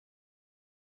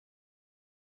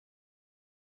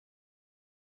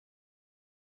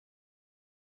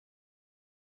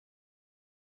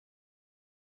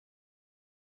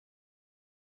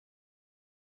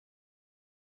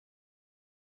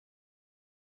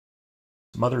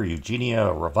Mother Eugenia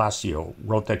Ravasio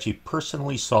wrote that she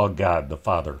personally saw God the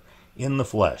Father in the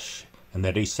flesh, and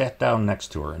that he sat down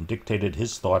next to her and dictated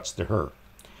his thoughts to her.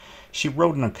 She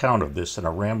wrote an account of this in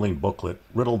a rambling booklet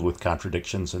riddled with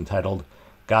contradictions entitled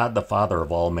God the Father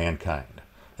of All Mankind,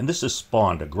 and this has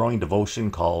spawned a growing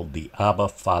devotion called the Abba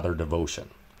Father Devotion.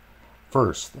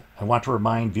 First, I want to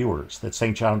remind viewers that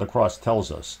St. John of the Cross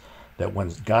tells us that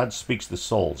when God speaks to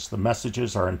souls, the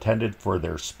messages are intended for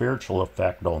their spiritual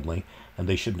effect only, and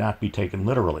they should not be taken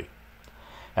literally.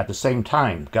 At the same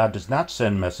time, God does not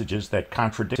send messages that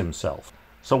contradict himself.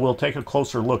 So we'll take a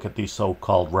closer look at these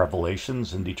so-called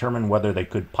revelations and determine whether they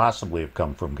could possibly have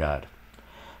come from God.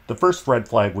 The first red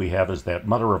flag we have is that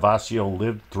Mother Ravasio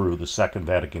lived through the Second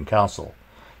Vatican Council.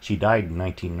 She died in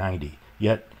 1990,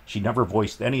 yet she never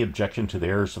voiced any objection to the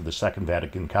errors of the Second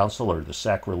Vatican Council or the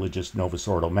sacrilegious Novus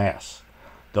Ordo Mass.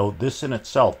 Though this in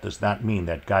itself does not mean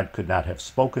that God could not have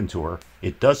spoken to her,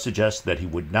 it does suggest that he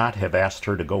would not have asked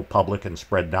her to go public and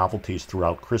spread novelties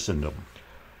throughout Christendom.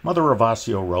 Mother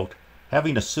Ravasio wrote,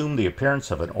 "Having assumed the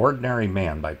appearance of an ordinary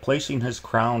man by placing his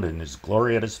crown and his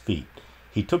glory at his feet,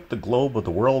 he took the globe of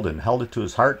the world and held it to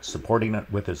his heart, supporting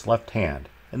it with his left hand,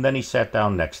 and then he sat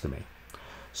down next to me."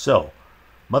 So,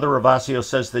 Mother Ravasio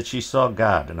says that she saw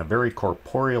God in a very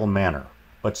corporeal manner,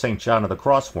 but St. John of the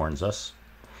Cross warns us,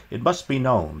 "It must be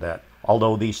known that,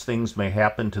 although these things may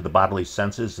happen to the bodily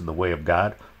senses in the way of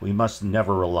God, we must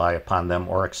never rely upon them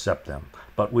or accept them,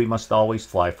 but we must always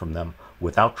fly from them,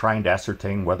 without trying to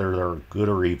ascertain whether they're good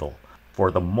or evil.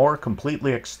 For the more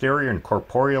completely exterior and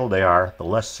corporeal they are, the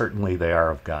less certainly they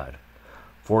are of God.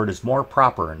 For it is more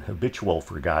proper and habitual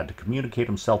for God to communicate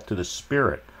himself to the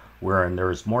spirit, wherein there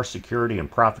is more security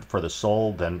and profit for the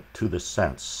soul than to the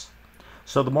sense.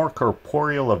 So the more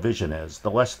corporeal a vision is, the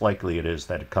less likely it is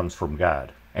that it comes from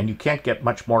God. And you can't get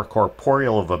much more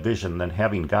corporeal of a vision than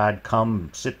having God come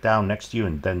sit down next to you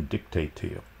and then dictate to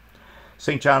you.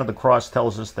 St. John of the Cross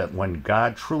tells us that when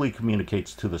God truly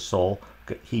communicates to the soul,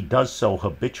 he does so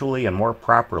habitually and more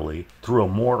properly through a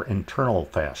more internal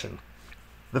fashion.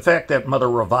 The fact that Mother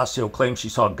Ravasio claims she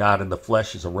saw God in the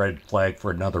flesh is a red flag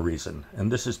for another reason,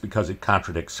 and this is because it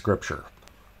contradicts Scripture.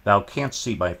 "Thou canst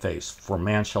see my face, for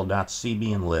man shall not see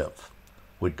me and live."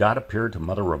 Would God appear to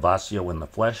Mother Ravasio in the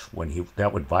flesh when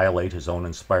that would violate his own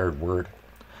inspired word?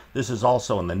 This is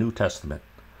also in the New Testament.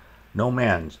 "No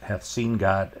man hath seen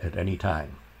God at any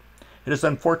time." It is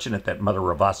unfortunate that Mother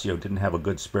Ravasio didn't have a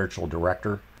good spiritual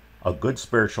director. A good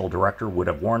spiritual director would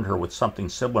have warned her with something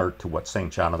similar to what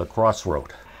St. John of the Cross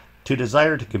wrote. To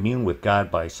desire to commune with God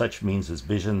by such means as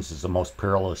visions is a most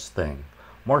perilous thing,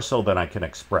 more so than I can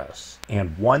express,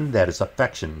 and one that is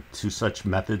affection to such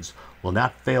methods will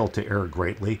not fail to err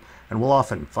greatly and will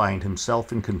often find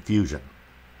himself in confusion.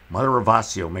 Mother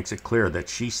Ravasio makes it clear that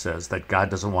she says that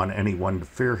God doesn't want anyone to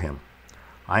fear him.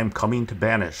 "I am coming to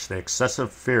banish the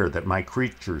excessive fear that my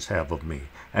creatures have of me,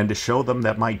 and to show them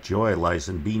that my joy lies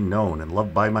in being known and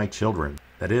loved by my children,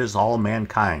 that is, all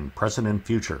mankind, present and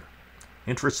future."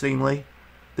 Interestingly,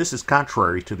 this is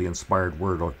contrary to the inspired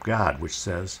word of God, which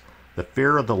says, "The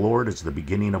fear of the Lord is the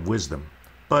beginning of wisdom."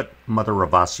 But Mother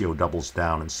Ravasio doubles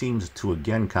down and seems to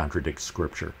again contradict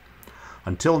Scripture.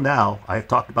 Until now, I have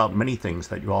talked about many things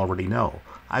that you already know.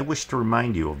 I wish to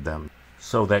remind you of them,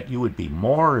 so that you would be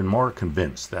more and more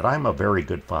convinced that I'm a very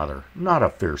good father, not a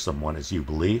fearsome one as you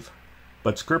believe.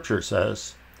 But Scripture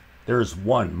says, "There is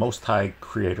one most high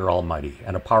Creator Almighty,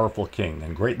 and a powerful King,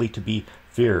 and greatly to be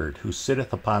feared, who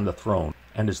sitteth upon the throne,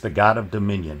 and is the God of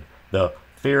dominion. The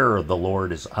fear of the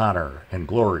Lord is honor, and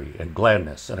glory, and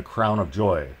gladness, and a crown of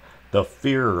joy. The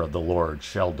fear of the Lord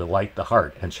shall delight the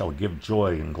heart, and shall give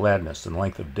joy and gladness and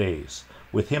length of days.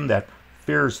 With him that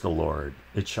fears the Lord,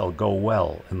 it shall go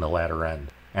well in the latter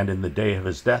end, and in the day of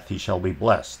his death he shall be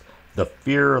blessed. The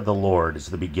fear of the Lord is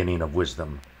the beginning of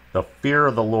wisdom. The fear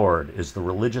of the Lord is the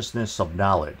religiousness of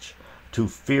knowledge. To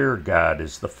fear God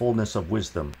is the fullness of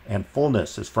wisdom, and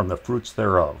fullness is from the fruits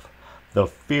thereof. The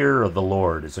fear of the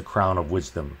Lord is a crown of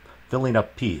wisdom, filling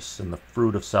up peace and the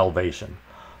fruit of salvation.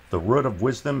 The root of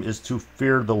wisdom is to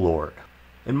fear the Lord."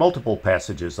 In multiple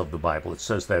passages of the Bible it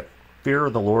says that fear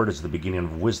of the Lord is the beginning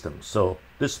of wisdom, so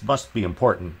this must be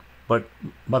important, but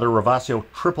Mother Ravasio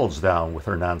triples down with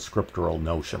her non-scriptural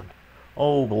notion.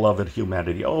 "O beloved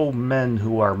humanity, O men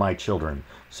who are my children,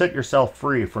 set yourself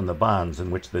free from the bonds in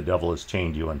which the devil has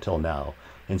chained you until now,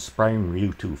 inspiring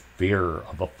you to fear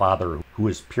of a Father who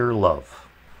is pure love."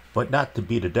 But not to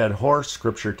beat a dead horse,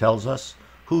 Scripture tells us,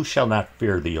 "Who shall not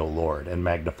fear thee, O Lord, and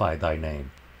magnify thy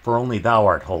name? For only thou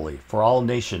art holy, for all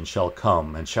nations shall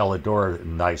come and shall adore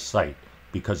in thy sight,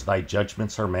 because thy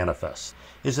judgments are manifest."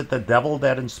 Is it the devil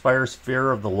that inspires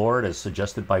fear of the Lord as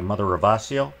suggested by Mother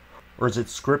Ravasio? Or is it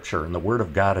Scripture and the Word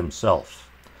of God Himself?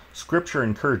 Scripture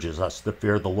encourages us to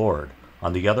fear the Lord.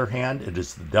 On the other hand, it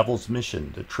is the devil's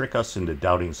mission to trick us into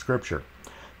doubting Scripture.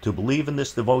 To believe in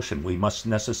this devotion, we must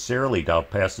necessarily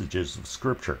doubt passages of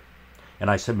Scripture.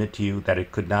 And I submit to you that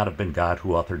it could not have been God who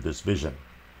authored this vision.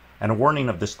 And a warning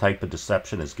of this type of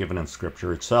deception is given in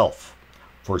Scripture itself.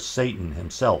 For Satan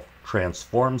himself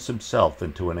transforms himself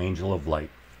into an angel of light.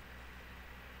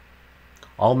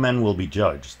 All men will be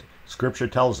judged. Scripture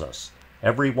tells us,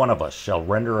 every one of us shall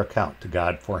render account to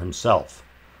God for himself.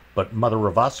 But Mother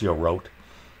Ravasio wrote,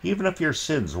 even if your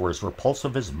sins were as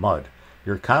repulsive as mud,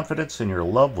 your confidence and your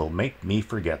love will make me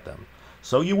forget them.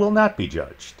 So you will not be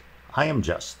judged. I am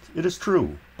just, it is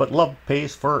true, but love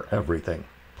pays for everything.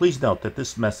 Please note that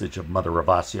this message of Mother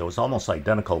Ravasio is almost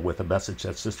identical with a message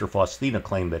that Sister Faustina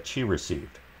claimed that she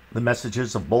received. The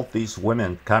messages of both these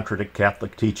women contradict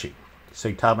Catholic teaching.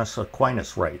 St. Thomas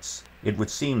Aquinas writes, it would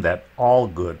seem that all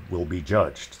good will be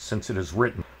judged, since it is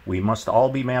written, we must all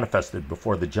be manifested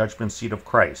before the judgment seat of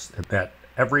Christ, that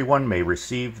everyone may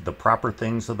receive the proper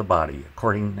things of the body,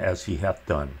 according as he hath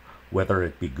done, whether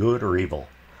it be good or evil.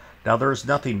 Now there is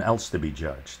nothing else to be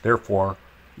judged, therefore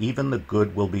even the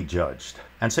good will be judged.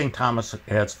 And St. Thomas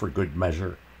adds for good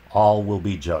measure, all will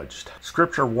be judged.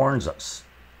 Scripture warns us,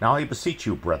 now I beseech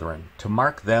you, brethren, to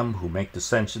mark them who make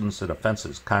dissensions and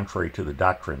offenses contrary to the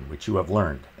doctrine which you have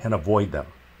learned, and avoid them.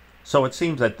 So it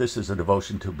seems that this is a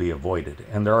devotion to be avoided,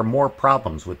 and there are more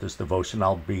problems with this devotion.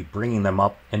 I'll be bringing them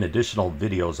up in additional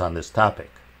videos on this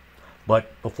topic.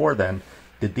 But before then,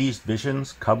 did these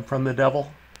visions come from the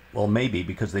devil? Well, maybe,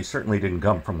 because they certainly didn't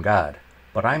come from God.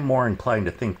 But I'm more inclined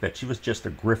to think that she was just a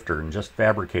grifter and just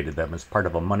fabricated them as part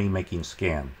of a money-making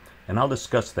scam. And I'll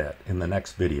discuss that in the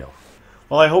next video.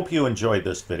 Well, I hope you enjoyed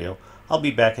this video. I'll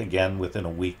be back again within a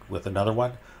week with another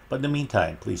one. But in the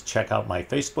meantime, please check out my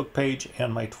Facebook page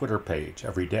and my Twitter page.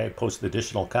 Every day I post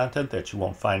additional content that you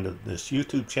won't find on this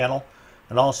YouTube channel.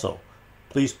 And also,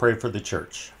 please pray for the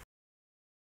church.